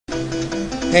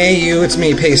Hey you, it's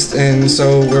me, Paste, and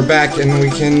so we're back and we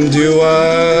can do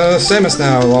Samus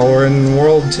now while we're in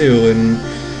World 2 and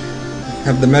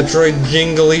have the Metroid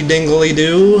jingly dingly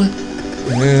do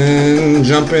and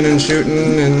jumping and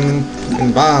shooting and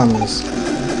bombs.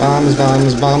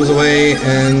 Bombs away,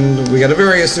 and we got a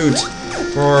Varia suit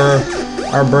for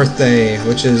our birthday,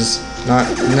 which is not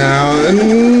now,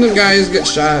 and the guys get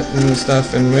shot and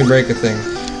stuff and we break a thing.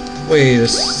 Wait a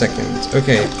second.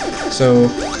 Okay, so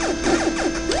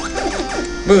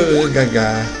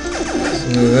Gaga.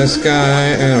 So this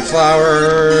guy and a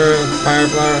flower, fire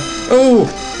flower. Oh!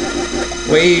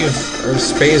 Wave or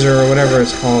spazer or whatever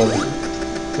it's called.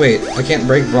 Wait, I can't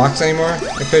break blocks anymore?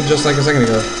 I could just like a second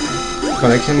ago.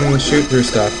 But I can shoot through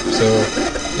stuff, so,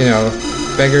 you know,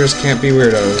 beggars can't be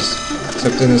weirdos.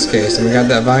 Except in this case. And we got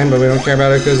that vine, but we don't care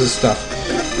about it because it's stuff.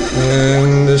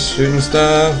 And just shooting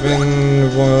stuff,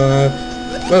 and what?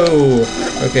 Whoa!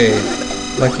 Okay.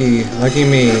 Lucky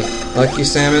me. Lucky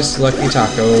Samus, lucky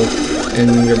taco.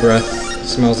 And your breath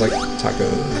smells like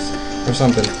tacos. Or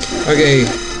something. Okay,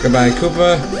 goodbye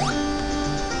Koopa.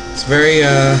 It's very,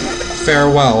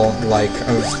 farewell-like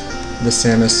of the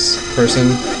Samus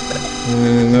person.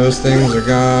 And those things are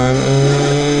gone,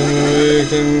 and we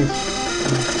can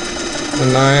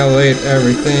annihilate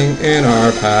everything in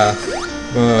our path.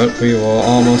 But we will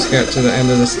almost get to the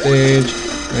end of the stage,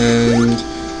 and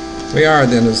we are at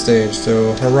the end of the stage,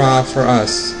 so hurrah for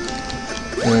us.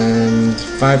 And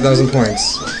 5,000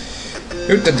 points.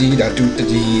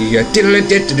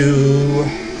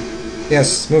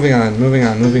 Yes, moving on.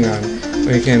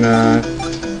 We can, I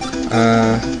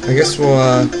guess we'll,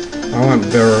 I want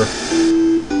Bearer.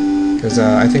 Because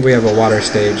I think we have a water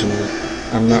stage, and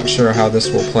I'm not sure how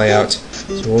this will play out.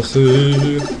 So we'll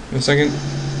see in a second.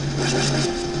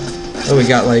 Oh, we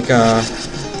got like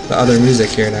the other music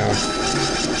here now.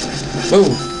 Whoa!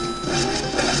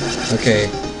 Okay.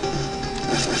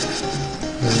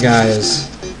 These guys.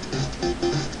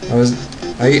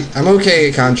 I'm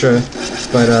okay, Contra,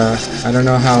 but I don't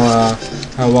know how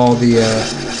well the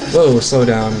whoa, slow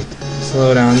down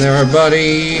there,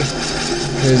 buddy.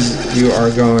 Because you are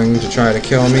going to try to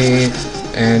kill me,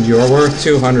 and you're worth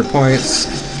 200 points.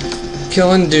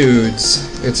 Killing dudes.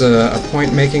 It's a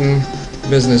point-making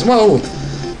business. Whoa!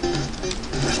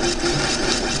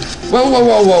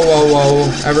 Whoa!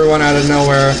 Everyone out of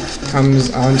nowhere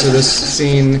comes onto this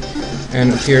scene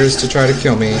and appears to try to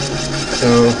kill me.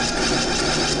 So,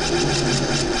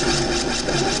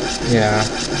 yeah.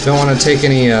 Don't want to take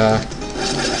any,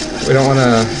 we don't want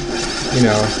to, you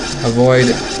know, avoid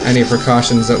any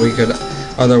precautions that we could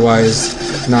otherwise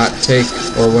not take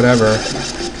or whatever,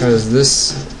 because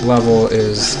this level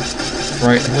is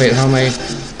right. Wait, how am I?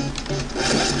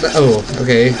 Oh,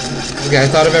 okay. The guy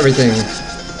thought of everything.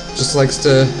 Just likes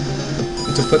to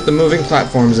put the moving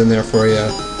platforms in there for you.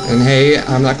 And hey,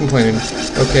 I'm not complaining.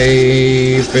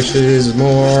 Okay, fishes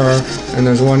more, and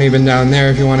there's one even down there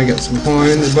if you want to get some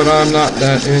coins. But I'm not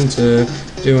that into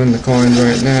doing the coins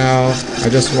right now. I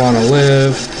just want to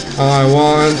live. I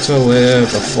want to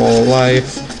live a full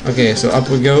life. Okay, so up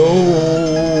we go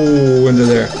into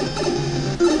there.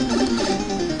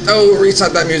 Oh,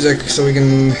 reset that music so we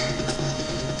can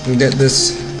get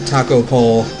this taco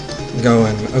pole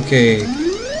going. Okay.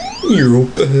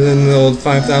 And the old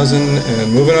 5,000,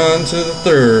 and moving on to the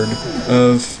third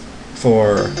of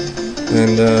 4.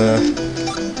 And I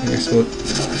guess we'll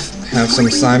have some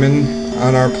Simon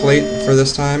on our plate for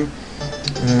this time.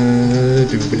 And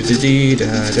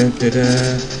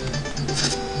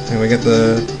we get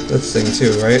this thing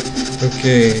too, right?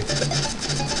 Okay.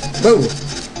 Whoa!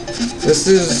 This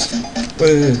is a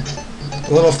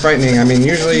little frightening. I mean,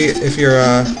 usually if you're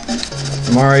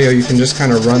Mario, you can just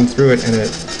kind of run through it and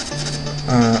it...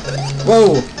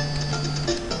 whoa!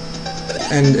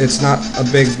 And it's not a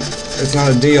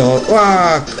deal.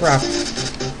 Ah, crap.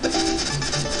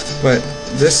 But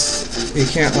this... you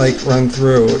can't, like, run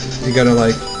through. You gotta,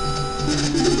 like...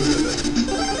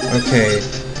 okay.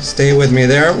 Stay with me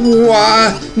there.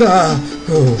 What?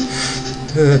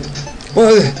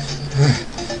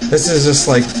 This is just,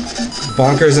 like,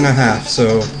 bonkers and a half,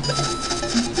 so...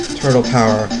 turtle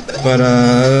power. But,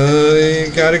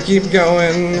 you gotta keep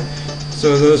going,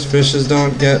 so those fishes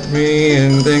don't get me,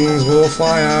 and things will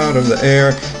fly out of the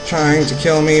air, trying to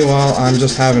kill me while I'm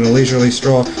just having a leisurely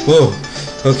stroll. Whoa!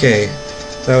 Okay.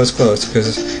 That was close,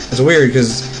 because it's weird,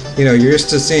 because, you know, you're used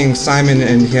to seeing Simon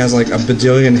and he has like a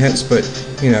bajillion hits, but,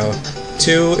 you know,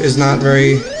 2 is not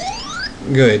very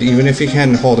good, even if he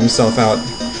can hold himself out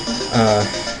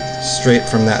straight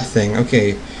from that thing.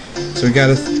 Okay, so we got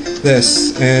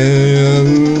this,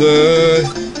 and,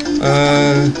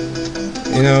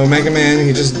 you know, Mega Man,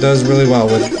 he just does really well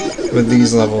with with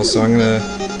these levels, so I'm gonna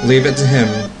leave it to him.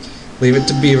 Leave it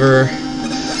to Beaver.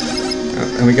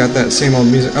 And we got that same old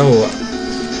music. Oh,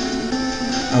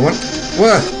 I want.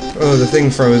 What? Oh, the thing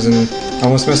froze and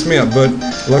almost messed me up. But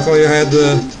luckily, I had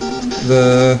the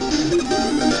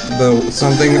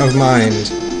something of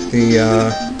mind.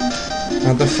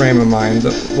 Not the frame of mind.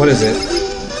 What is it?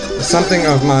 Something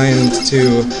of mind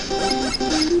to.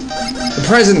 The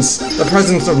presence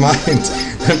of mind.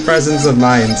 The presence of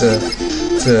mind to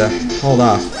hold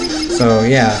off. So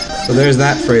yeah. So there's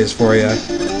that phrase for you.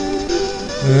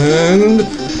 And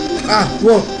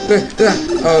whoa.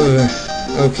 Oh.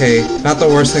 Okay, not the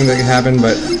worst thing that could happen,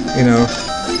 but, you know,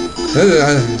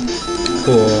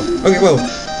 cool. Okay, whoa.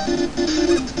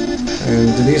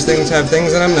 And do these things have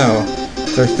things in them? No,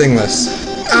 they're thingless.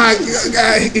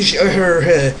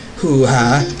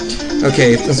 Hoo-ha.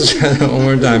 Okay, let's try that one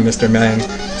more time, Mr. Man.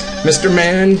 Mr.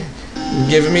 Man,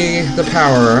 give me the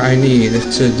power I need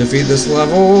to defeat this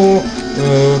level.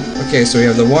 Okay, so we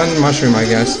have the one mushroom, I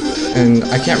guess, and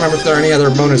I can't remember if there are any other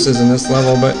bonuses in this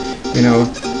level, but, you know,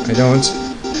 I don't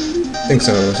think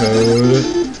so. So,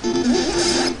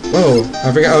 whoa!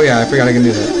 I forgot. Oh yeah, I forgot I can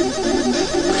do that.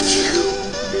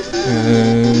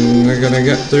 And we're gonna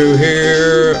get through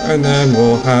here, and then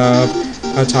we'll have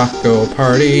a taco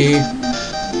party.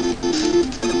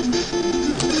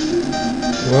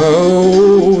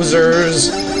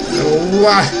 Wowzers!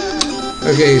 Wah!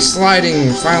 Okay,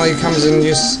 sliding finally comes in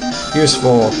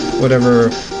useful. Whatever.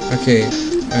 Okay,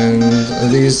 and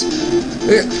these.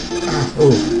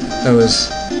 Oh, that was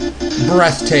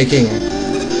breathtaking.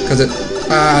 Cause it.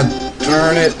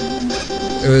 Darn it.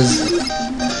 It was.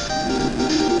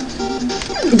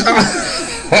 God.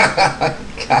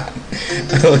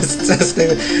 I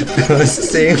was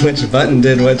seeing which button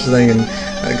did which thing, and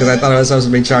because I thought I was supposed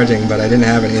to be charging, but I didn't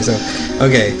have any. So,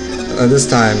 okay, this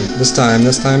time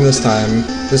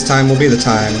will be the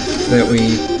time that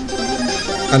we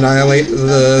annihilate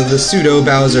the pseudo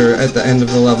Bowser at the end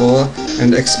of the level,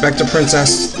 and expect a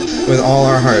princess with all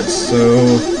our hearts.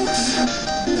 So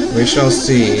we shall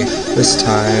see this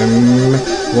time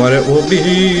what it will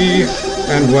be,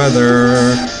 and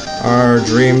whether our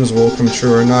dreams will come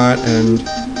true or not, and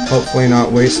hopefully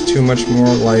not waste too much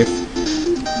more life.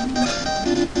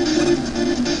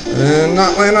 And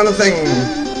not land on a thing!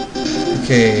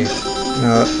 Okay,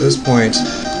 now at this point,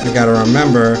 I gotta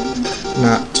remember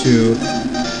not to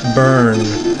burn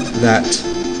that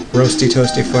roasty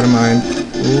toasty foot of mine.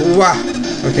 Wah!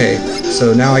 Okay,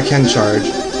 so now I can charge.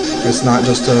 It's not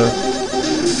just a...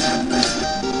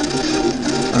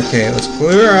 Okay, let's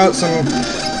clear out some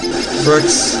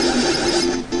bricks.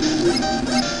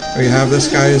 We have this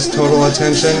guy's total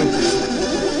attention,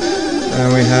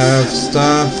 and we have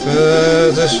stuff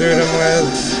to shoot him with,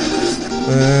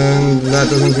 and that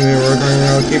doesn't seem to be working.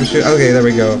 I'll keep shooting. Okay, there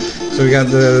we go. So we got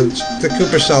the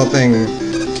Koopa Shell thing.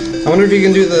 I wonder if you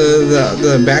can do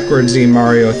the backwardsy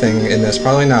Mario thing in this.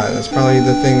 Probably not. That's probably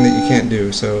the thing that you can't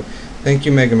do. So thank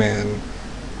you, Mega Man.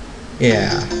 Yeah.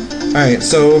 Alright,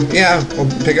 so yeah, we'll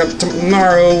pick up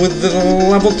tomorrow with the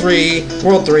level 3,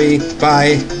 World 3.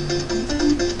 Bye.